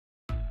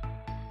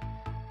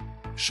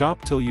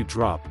Shop till you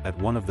drop at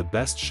one of the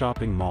best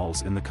shopping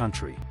malls in the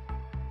country.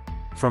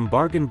 From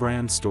bargain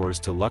brand stores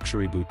to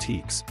luxury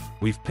boutiques,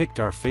 we've picked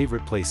our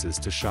favorite places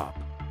to shop.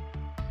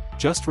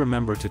 Just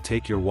remember to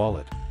take your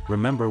wallet,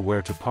 remember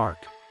where to park,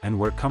 and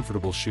wear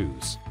comfortable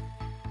shoes.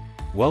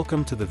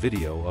 Welcome to the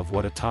video of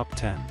What a Top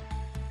 10.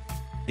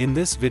 In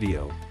this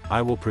video,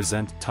 I will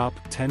present Top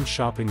 10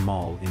 Shopping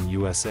Mall in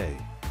USA.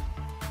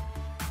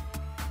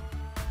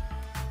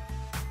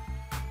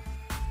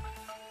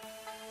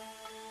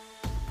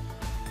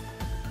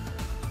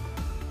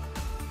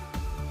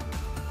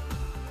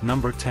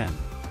 Number 10.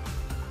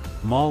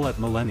 Mall at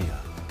Millenia.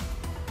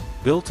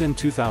 Built in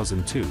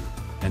 2002,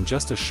 and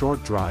just a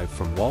short drive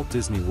from Walt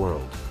Disney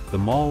World, the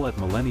mall at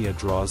Millenia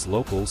draws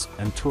locals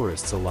and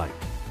tourists alike.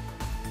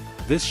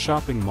 This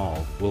shopping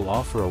mall will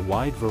offer a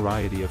wide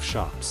variety of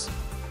shops.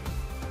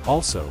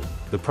 Also,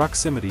 the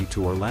proximity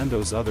to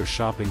Orlando's other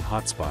shopping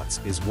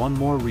hotspots is one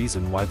more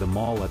reason why the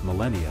mall at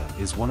Millenia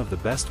is one of the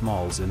best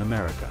malls in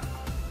America.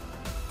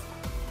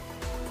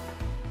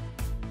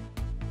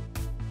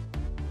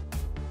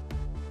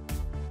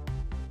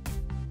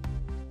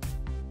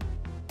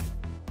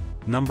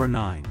 Number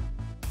 9.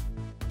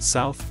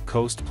 South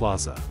Coast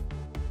Plaza.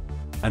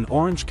 An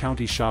Orange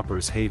County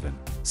shopper's haven,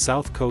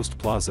 South Coast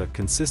Plaza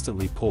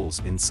consistently pulls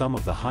in some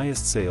of the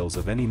highest sales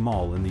of any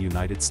mall in the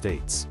United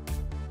States.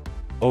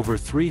 Over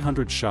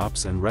 300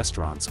 shops and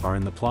restaurants are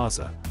in the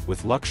plaza,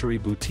 with luxury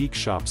boutique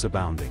shops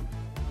abounding.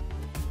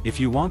 If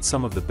you want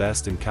some of the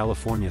best in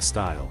California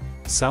style,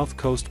 South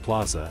Coast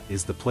Plaza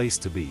is the place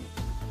to be.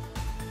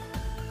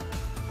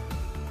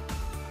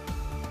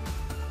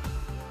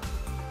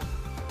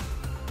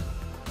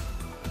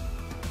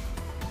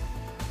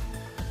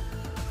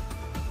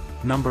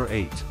 Number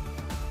 8.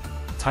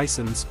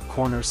 Tysons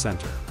Corner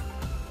Center.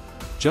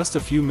 Just a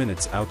few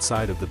minutes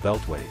outside of the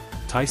Beltway,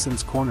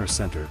 Tysons Corner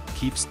Center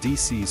keeps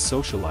DC's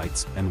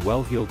socialites and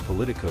well-heeled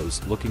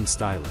politicos looking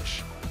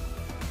stylish.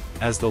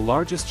 As the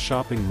largest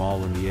shopping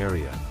mall in the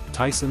area,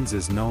 Tysons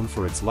is known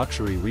for its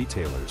luxury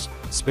retailers,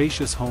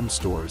 spacious home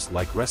stores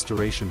like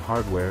Restoration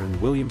Hardware and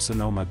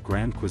Williams-Sonoma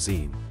Grand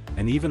Cuisine,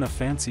 and even a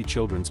fancy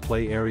children's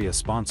play area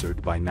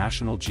sponsored by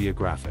National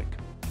Geographic.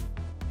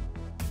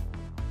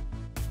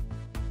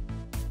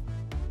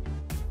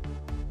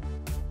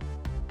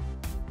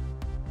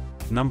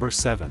 Number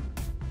 7.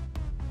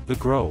 The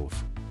Grove.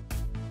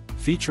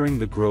 Featuring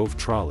the Grove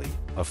Trolley,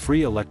 a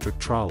free electric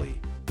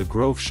trolley, the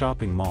Grove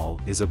Shopping Mall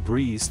is a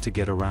breeze to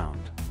get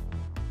around.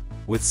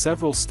 With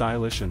several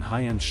stylish and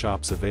high-end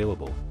shops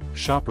available,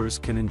 shoppers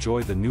can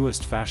enjoy the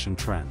newest fashion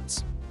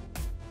trends.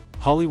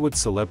 Hollywood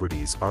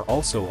celebrities are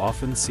also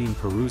often seen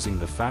perusing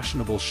the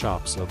fashionable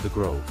shops of the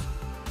Grove.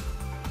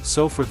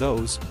 So for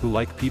those who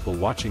like people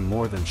watching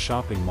more than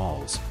shopping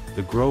malls,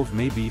 the Grove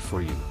may be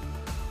for you.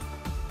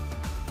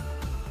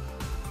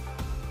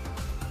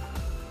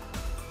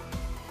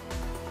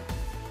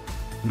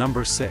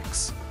 Number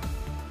 6.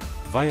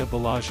 Via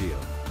Bellagio.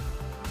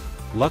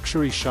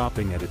 Luxury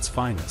shopping at its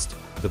finest,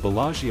 the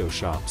Bellagio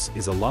Shops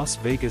is a Las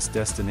Vegas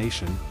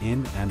destination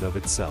in and of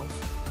itself.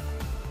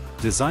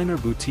 Designer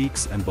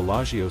boutiques and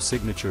Bellagio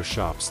signature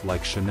shops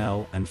like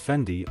Chanel and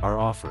Fendi are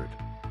offered.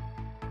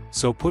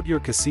 So put your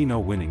casino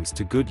winnings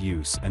to good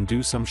use and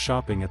do some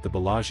shopping at the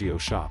Bellagio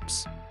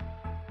Shops.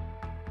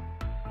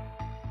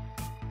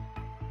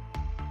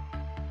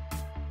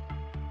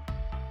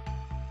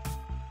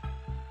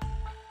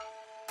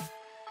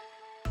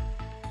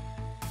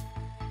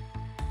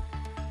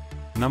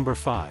 Number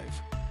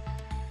 5.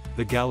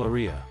 The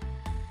Galleria.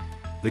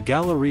 The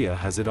Galleria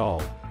has it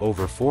all,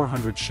 over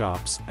 400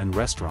 shops and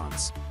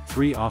restaurants,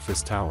 3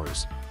 office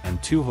towers,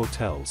 and 2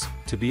 hotels,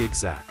 to be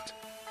exact.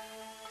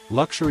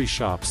 Luxury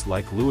shops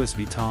like Louis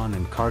Vuitton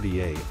and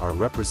Cartier are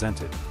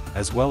represented,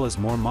 as well as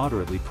more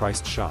moderately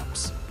priced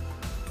shops.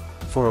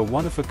 For a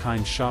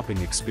one-of-a-kind shopping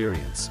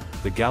experience,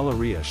 the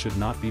Galleria should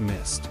not be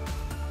missed.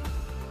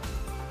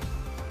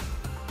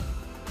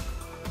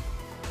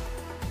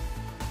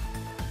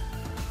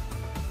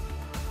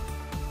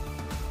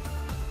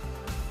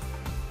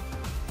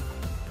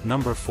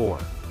 Number 4.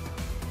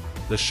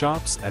 The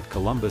Shops at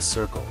Columbus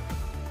Circle.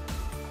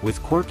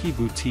 With quirky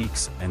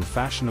boutiques and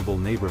fashionable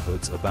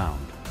neighborhoods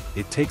abound,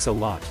 it takes a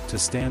lot to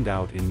stand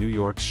out in New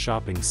York's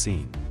shopping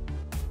scene.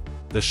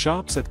 The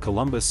Shops at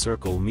Columbus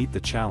Circle meet the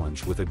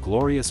challenge with a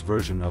glorious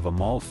version of a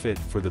mall fit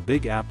for the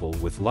Big Apple,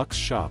 with luxe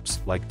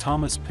shops like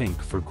Thomas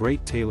Pink for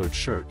great tailored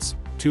shirts,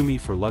 Tumi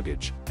for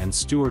luggage, and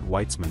Stuart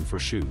Weitzman for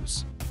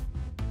shoes.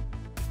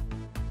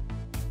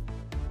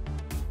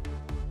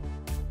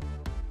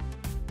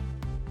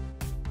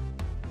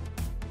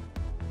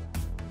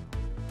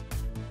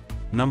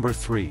 Number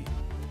 3.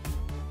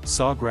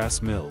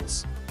 Sawgrass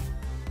Mills.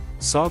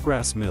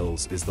 Sawgrass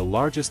Mills is the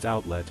largest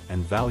outlet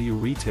and value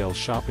retail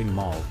shopping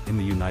mall in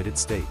the United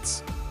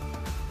States.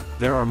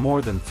 There are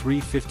more than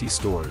 350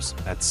 stores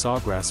at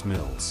Sawgrass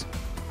Mills.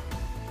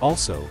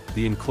 Also,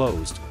 the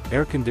enclosed,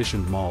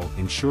 air-conditioned mall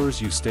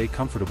ensures you stay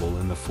comfortable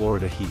in the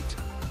Florida heat.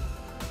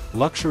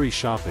 Luxury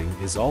shopping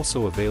is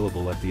also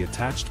available at the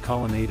attached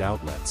Colonnade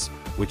Outlets,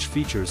 which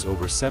features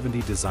over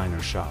 70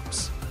 designer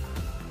shops.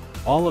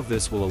 All of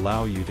this will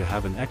allow you to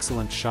have an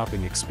excellent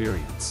shopping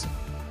experience.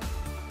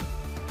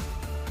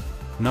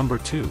 Number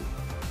 2.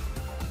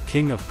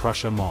 King of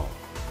Prussia Mall.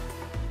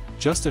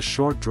 Just a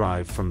short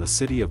drive from the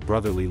city of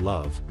brotherly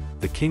love,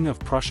 the King of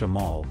Prussia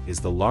Mall is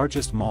the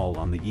largest mall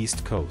on the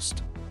East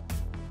Coast.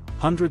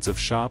 Hundreds of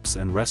shops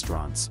and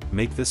restaurants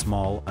make this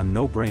mall a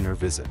no-brainer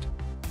visit.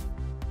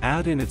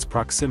 Add in its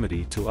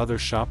proximity to other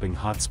shopping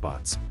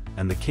hotspots,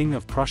 and the King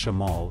of Prussia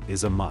Mall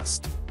is a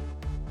must.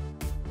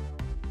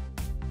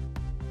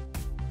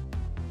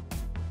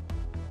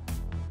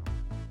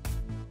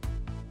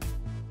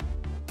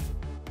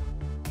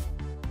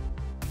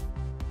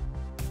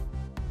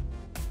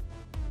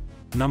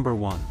 Number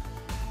 1.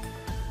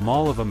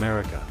 Mall of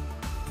America.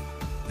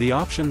 The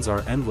options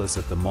are endless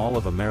at the Mall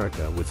of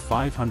America with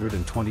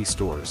 520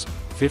 stores,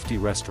 50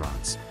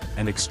 restaurants,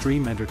 and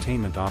extreme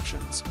entertainment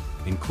options,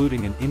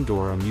 including an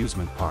indoor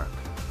amusement park.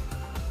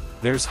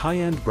 There's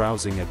high-end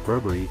browsing at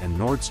Burberry and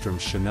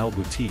Nordstrom's Chanel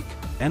boutique,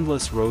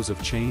 endless rows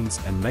of chains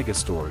and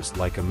megastores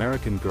like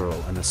American Girl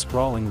and a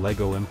sprawling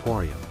Lego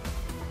emporium.